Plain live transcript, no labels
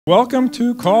Welcome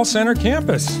to Call Center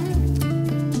Campus.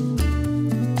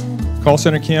 Call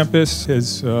Center Campus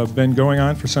has been going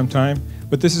on for some time,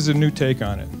 but this is a new take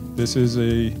on it. This is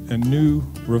a new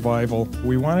revival.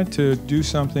 We wanted to do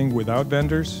something without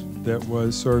vendors that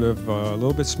was sort of a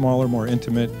little bit smaller, more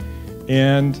intimate,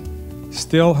 and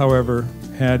still, however,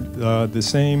 had the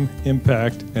same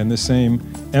impact and the same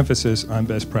emphasis on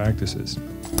best practices.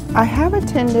 I have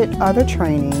attended other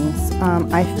trainings.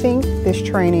 I think this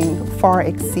training far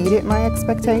exceeded my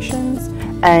expectations,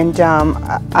 and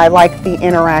I like the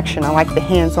interaction, I like the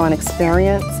hands-on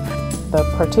experience. The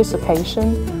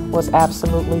participation was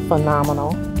absolutely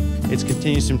phenomenal. It's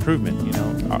continuous improvement, you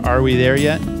know. Are we there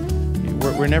yet?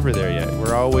 We're never there yet.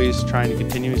 We're always trying to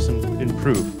continuously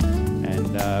improve,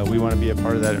 and we want to be a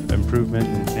part of that improvement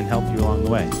and help you along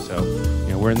the way. So,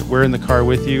 you know, we're in the car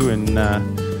with you and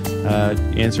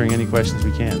answering any questions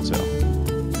we can. So,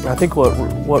 I think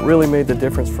what really made the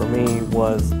difference for me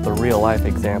was the real life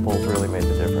examples really made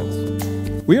the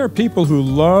difference. We are people who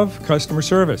love customer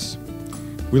service.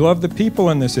 We love the people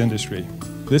in this industry.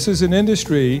 This is an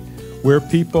industry where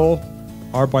people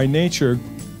are by nature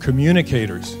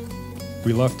communicators.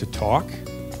 We love to talk.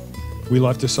 We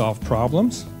love to solve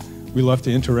problems. We love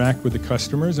to interact with the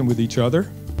customers and with each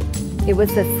other. It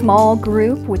was a small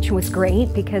group, which was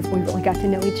great because we really got to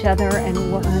know each other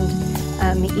and learned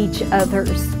each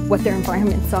other's, what their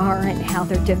environments are and how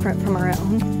they're different from our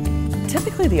own.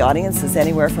 Typically the audience is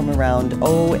anywhere from around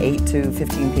 8 to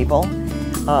 15 people.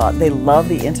 They love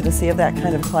the intimacy of that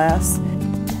kind of class.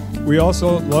 We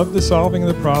also love the solving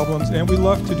of the problems, and we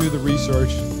love to do the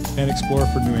research and explore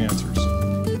for new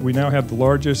answers. We now have the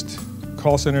largest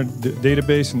call center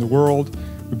database in the world.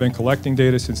 We've been collecting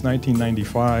data since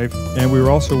 1995, and we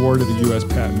were also awarded the U.S.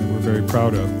 patent that we're very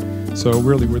proud of. So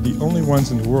really, we're the only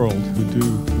ones in the world who do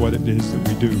what it is that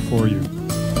we do for you.